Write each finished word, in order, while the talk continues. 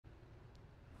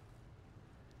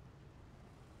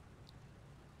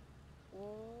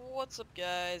What's up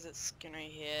guys, it's Skino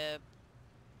here.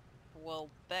 Well,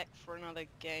 back for another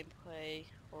gameplay,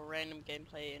 or random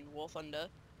gameplay in War Thunder.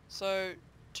 So,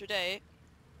 today,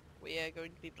 we are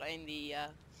going to be playing the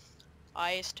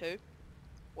IS-2.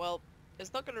 Well,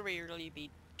 it's not going to really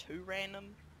be too random.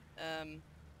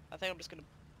 I think I'm just going to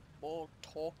more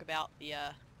talk about the,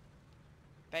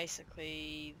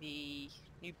 basically the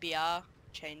new BR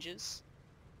changes,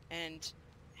 and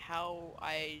how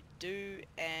I do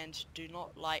and do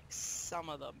not like some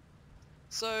of them.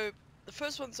 So, the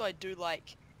first ones I do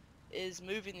like is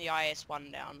moving the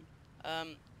IS-1 down,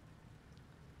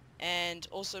 and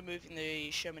also moving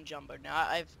the Sherman Jumbo. Now,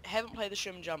 I haven't played the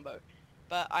Sherman Jumbo,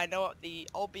 but I know at the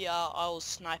old BR I was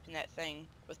sniping that thing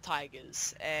with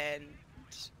Tigers, and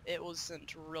it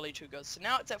wasn't really too good. So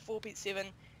now it's at 4.7,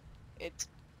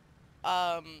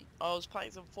 I was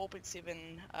playing some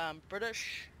 4.7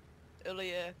 British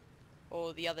earlier,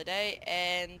 or the other day,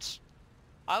 and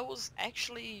I was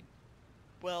actually,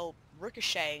 well,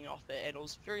 ricocheting off it, and it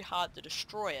was very hard to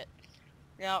destroy it.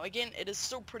 Now, again, it is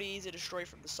still pretty easy to destroy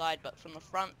from the side, but from the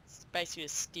front, it's basically a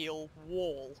steel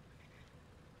wall.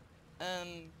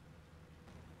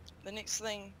 The next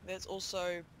thing that's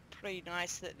also pretty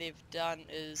nice that they've done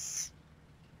is,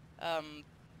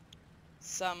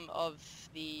 some of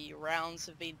the rounds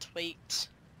have been tweaked.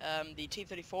 The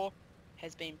T-34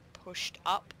 has been pushed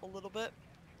up a little bit,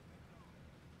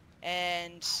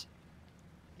 and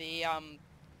the,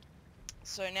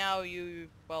 so now you,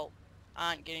 well,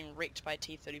 aren't getting wrecked by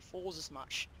T-34s as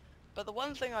much. But the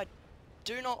one thing I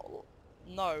do not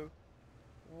know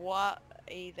why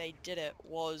they did it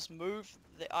was move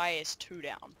the IS-2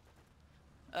 down.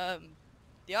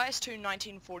 The IS-2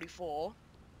 1944,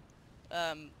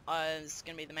 is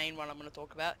going to be the main one I'm going to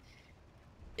talk about,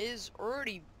 is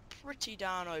already pretty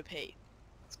darn OP.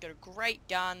 It's got a great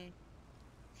gun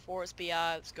for its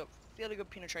BR, it's got fairly good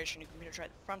penetration, you can penetrate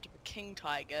the front of a King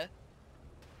Tiger.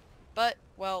 But,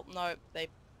 well, no,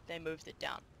 they moved it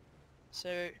down.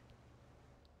 So,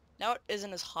 now it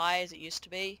isn't as high as it used to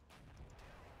be.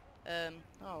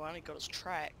 Oh, I only got its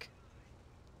track.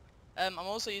 I'm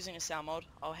also using a sound mod.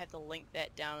 I'll have to link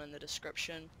that down in the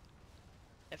description,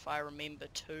 if I remember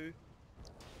to.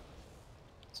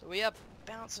 So we are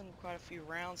bouncing quite a few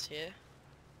rounds here.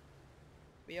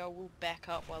 We'll back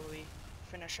up while we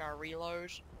finish our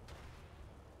reload.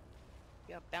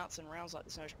 We are bouncing rounds like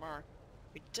there's no tomorrow.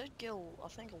 We did get, I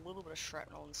think, a little bit of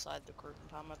shrapnel inside the crew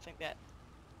compartment. I think that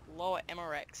lower ammo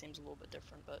rack seems a little bit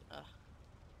different, but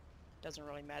doesn't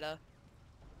really matter.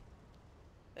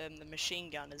 The machine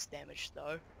gun is damaged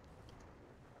though.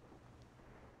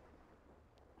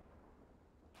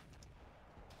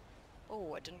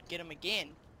 Oh, I didn't get him again.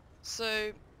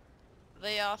 So,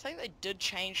 I think they did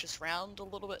change this round a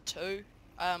little bit too.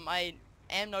 I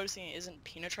am noticing it isn't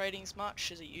penetrating as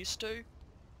much as it used to.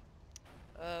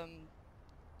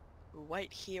 We'll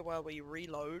wait here while we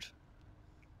reload.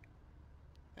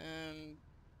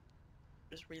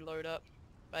 Just reload up.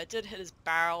 But I did hit his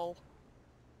barrel.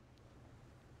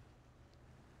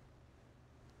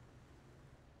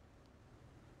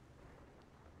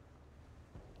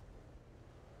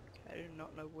 Okay, I do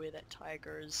not know where that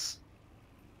tiger is.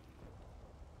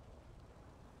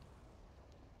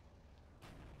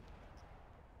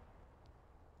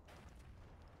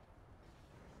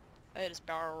 I hit his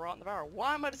barrel right in the barrel.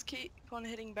 Why am I just keep on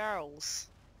hitting barrels?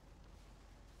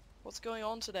 What's going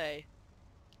on today?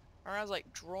 My round's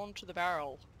like drawn to the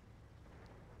barrel.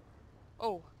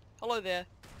 Oh, hello there.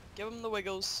 Give him the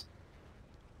wiggles.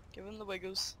 Give him the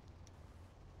wiggles.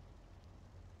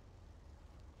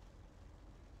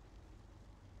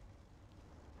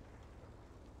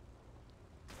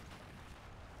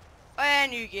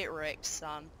 And you get wrecked,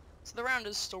 son. So the round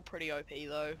is still pretty OP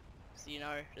though. Because, you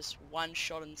know, just one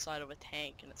shot inside of a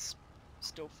tank and it's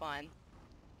still fine.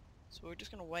 So we're just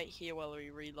gonna wait here while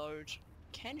we reload.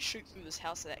 Can shoot through this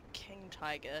house of that King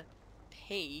Tiger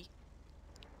P.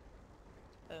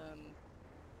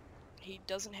 He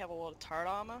doesn't have a lot of turret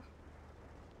armor,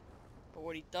 but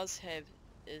what he does have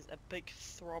is a big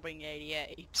throbbing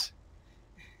 88.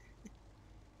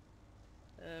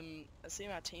 I see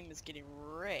my team is getting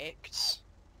wrecked,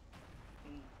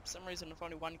 and for some reason if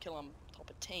only one kill I'm top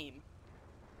of team.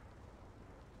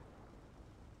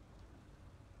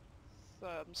 So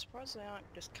I'm surprised they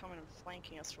aren't just coming and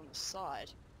flanking us from the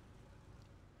side.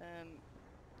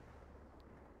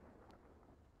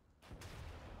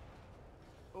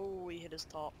 Oh, he hit his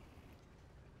top.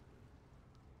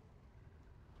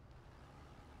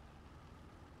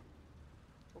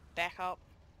 We'll back up.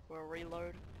 We'll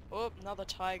reload. Oh, another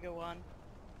tiger one.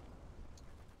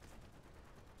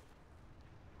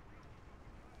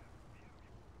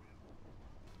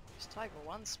 Tiger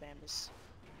 1 spammers.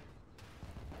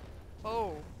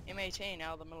 Oh, M18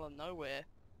 out of the middle of nowhere.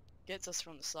 Gets us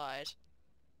from the side,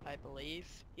 I believe.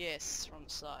 Yes, from the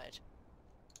side.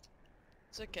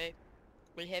 It's okay.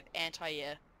 We have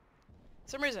anti-air. For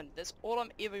some reason, that's all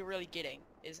I'm ever really getting,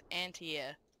 is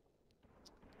anti-air.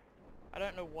 I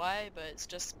don't know why, but it's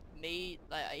just me,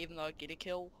 like, even though I get a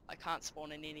kill, I can't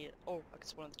spawn in any... Oh, I can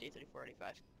spawn in the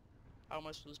D3485. I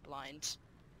almost was blind.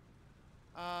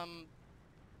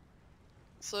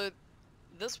 So,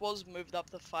 this was moved up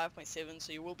to 5.7,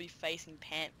 so you will be facing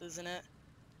Panthers in it.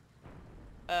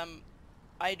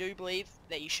 I do believe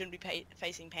that you shouldn't be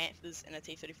facing Panthers in a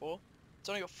T-34. It's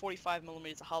only got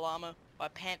 45mm of hull armor, while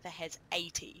Panther has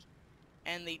 80.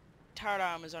 And the turret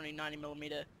armor is only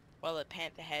 90mm, while the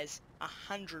Panther has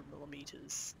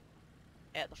 100mm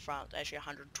at the front, actually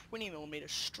 120mm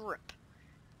strip.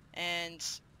 And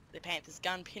the Panther's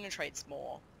gun penetrates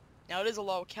more. Now it is a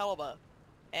lower caliber,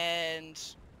 and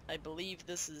I believe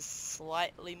this is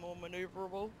slightly more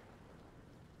maneuverable,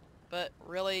 but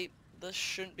really this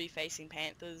shouldn't be facing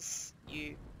Panthers.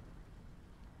 You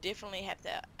definitely have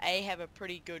to A, have a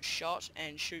pretty good shot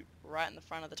and shoot right in the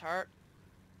front of the turret,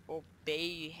 or B,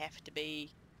 you have to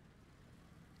be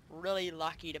really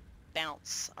lucky to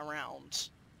bounce around.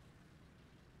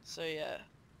 So yeah,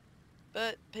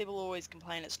 but people always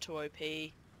complain it's too OP.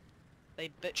 They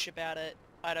bitch about it.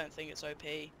 I don't think it's OP.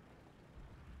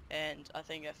 And I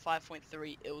think at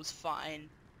 5.3 it was fine.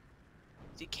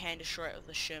 You can destroy it with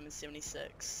the Sherman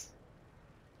 76.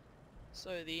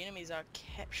 So the enemies are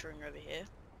capturing over here.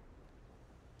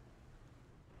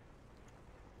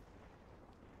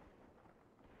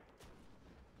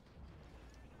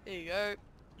 There you go.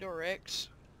 You're wrecked.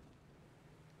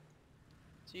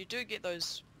 So you do get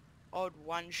those odd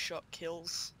one-shot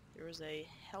kills. There is a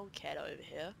Hellcat over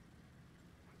here.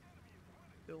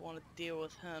 You'll want to deal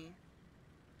with him.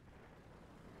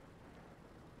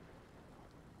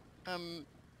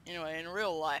 Anyway, in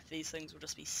real life, these things will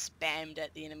just be spammed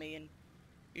at the enemy and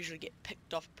usually get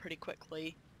picked off pretty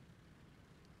quickly.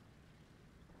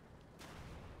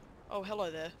 Oh,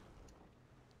 hello there.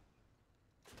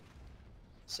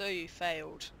 So you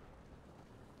failed.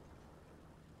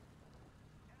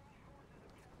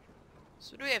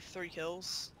 So do we have 3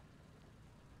 kills?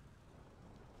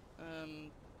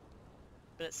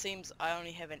 But it seems I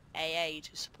only have an AA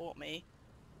to support me.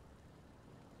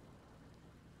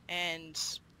 And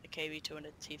a KV2 and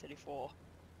a T-34.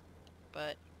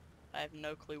 But I have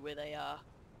no clue where they are.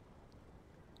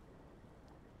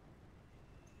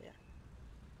 Yeah.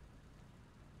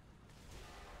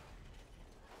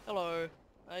 Hello.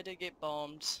 I did get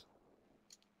bombed.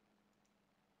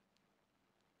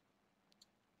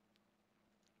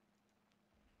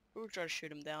 We'll try to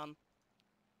shoot him down.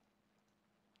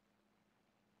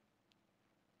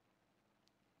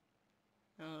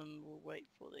 We'll wait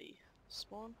for the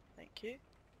spawn. Thank you.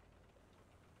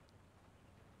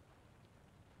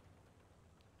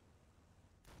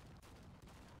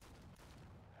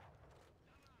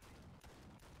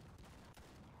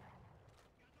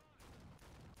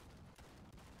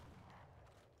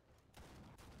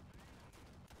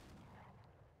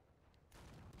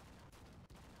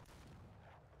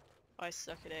 I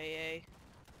suck at AA.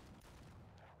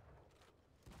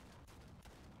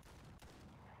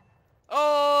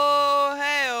 Oh,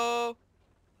 hey-oh!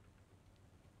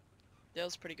 That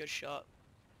was a pretty good shot.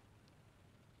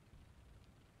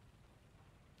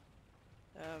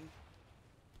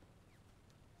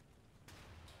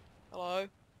 Hello?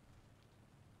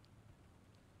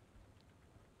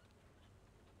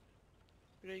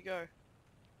 Where did he go?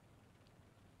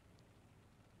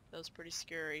 That was pretty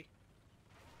scary.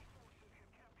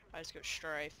 I just got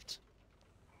strafed.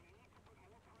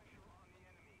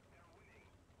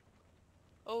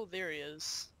 Oh, there he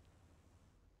is.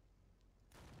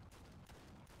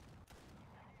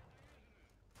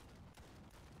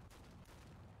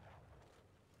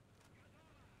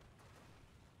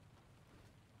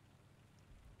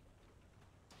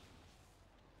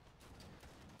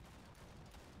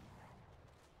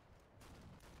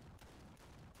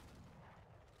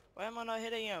 Why am I not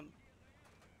hitting him?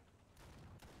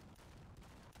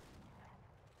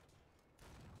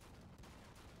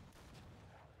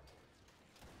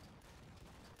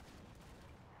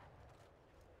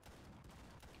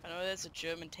 I know there's a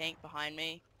German tank behind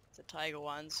me. It's a Tiger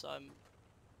 1, so I'm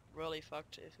really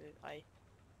fucked if I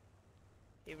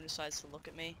even decides to look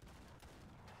at me.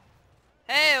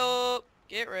 Hey up!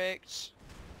 Get wrecked.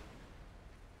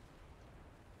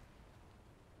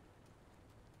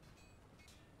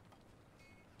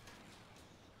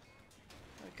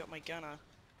 I got my gunner.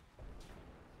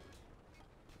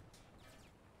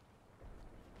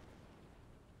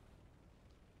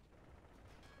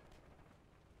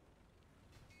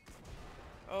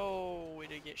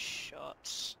 get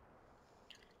shot.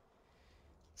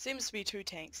 Seems to be 2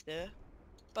 tanks there,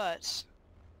 but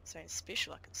something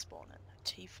special I can spawn in. A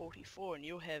T-44, and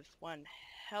you'll have one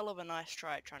hell of a nice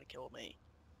try trying to kill me.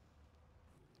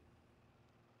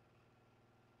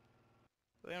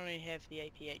 We only have the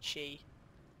APHE.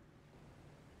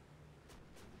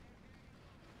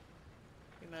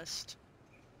 We missed.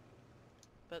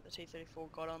 But the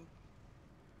T-34 got him.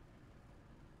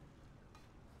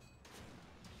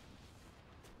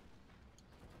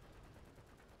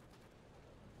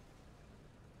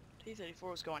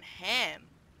 T-34 is going ham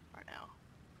right now.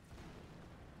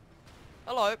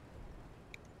 Hello.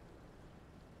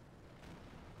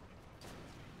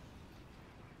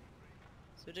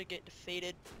 So did get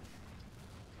defeated.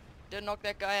 Did knock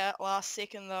that guy out last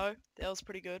second though. That was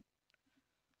pretty good.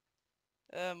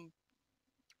 So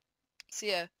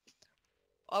yeah,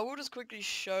 I will just quickly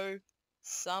show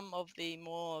some of the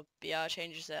more BR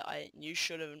changes that I knew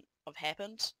should have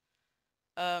happened.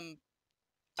 I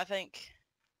think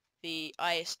the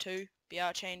IS-2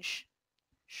 BR change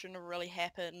shouldn't have really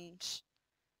happened.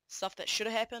 Stuff that should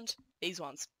have happened, these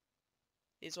ones.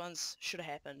 These ones should have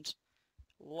happened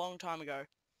a long time ago.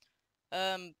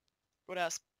 What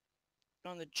else?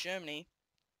 On the Germany,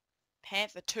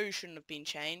 Panther 2 shouldn't have been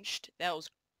changed. That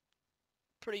was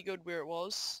pretty good where it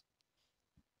was.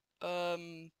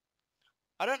 I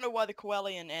don't know why the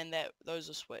Quellian and those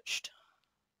are switched.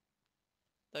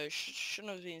 Those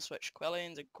shouldn't have been switched.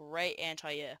 Quellian's a great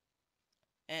anti-air.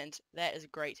 And that is a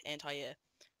great anti-air.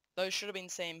 Those should have been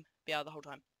the same BR the whole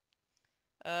time.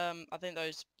 I think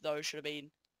those should have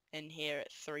been in here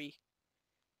at 3.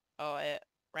 Oh, at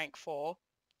rank 4.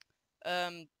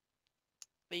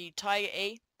 The Tiger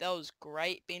E, that was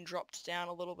great, being dropped down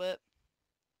a little bit.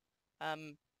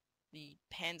 The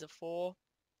Panzer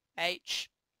 4H,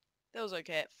 that was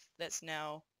okay. That's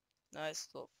now, no, it's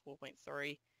still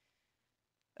 4.3.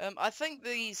 I think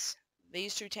these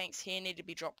 2 tanks here need to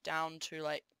be dropped down to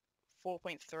like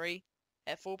 4.3.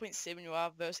 At 4.7 you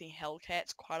are versing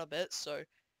Hellcats quite a bit, so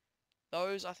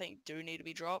those I think do need to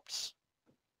be dropped.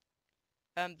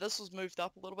 This was moved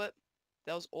up a little bit.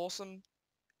 That was awesome.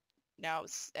 Now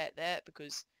it's at that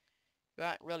because you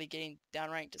aren't really getting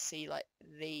downranked to see like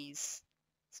these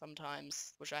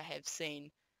sometimes, which I have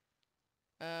seen.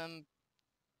 What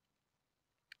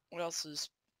else is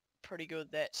pretty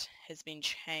good that has been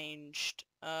changed?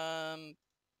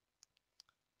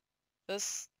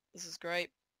 This is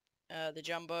great. The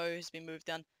Jumbo has been moved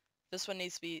down. This one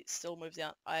needs to be still moved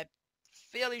down. I'm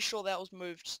fairly sure that was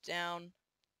moved down.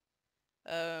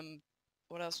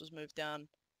 What else was moved down?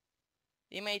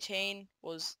 The M18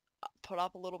 was put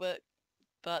up a little bit,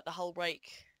 but the hull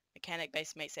brake mechanic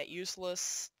base makes that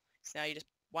useless. So now you just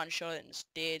one-shot it and it's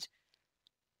dead.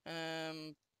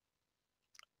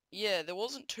 Yeah, there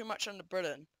wasn't too much under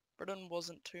Britain. Britain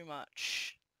wasn't too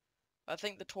much. I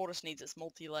think the Tortoise needs its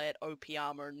multi-layered OP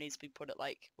armor and needs to be put at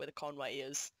like where the Conway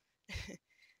is.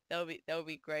 that would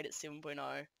be great at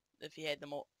 7.0. If you had the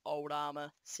more old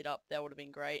armor set up, that would have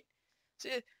been great. So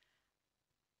yeah,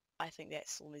 I think that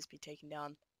still needs to be taken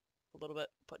down a little bit,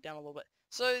 put down a little bit.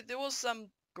 So there was some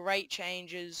great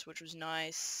changes, which was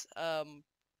nice.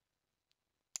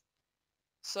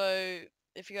 So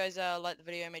if you guys like the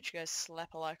video, make sure you guys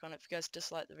slap a like on it. If you guys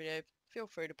dislike the video, feel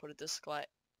free to put a dislike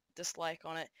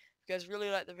on it. If you guys really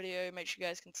like the video, make sure you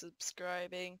guys can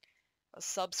subscribing. I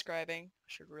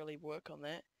should really work on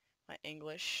that, my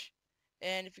English.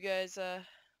 And if you guys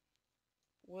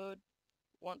would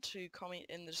want to comment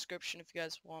in the description if you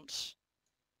guys want,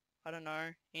 I don't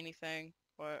know, anything,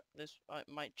 or this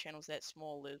my channel's that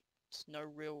small, there's no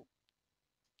real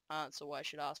answer why I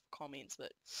should ask for comments,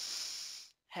 but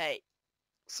hey.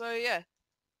 So yeah,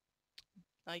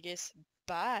 I guess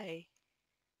bye.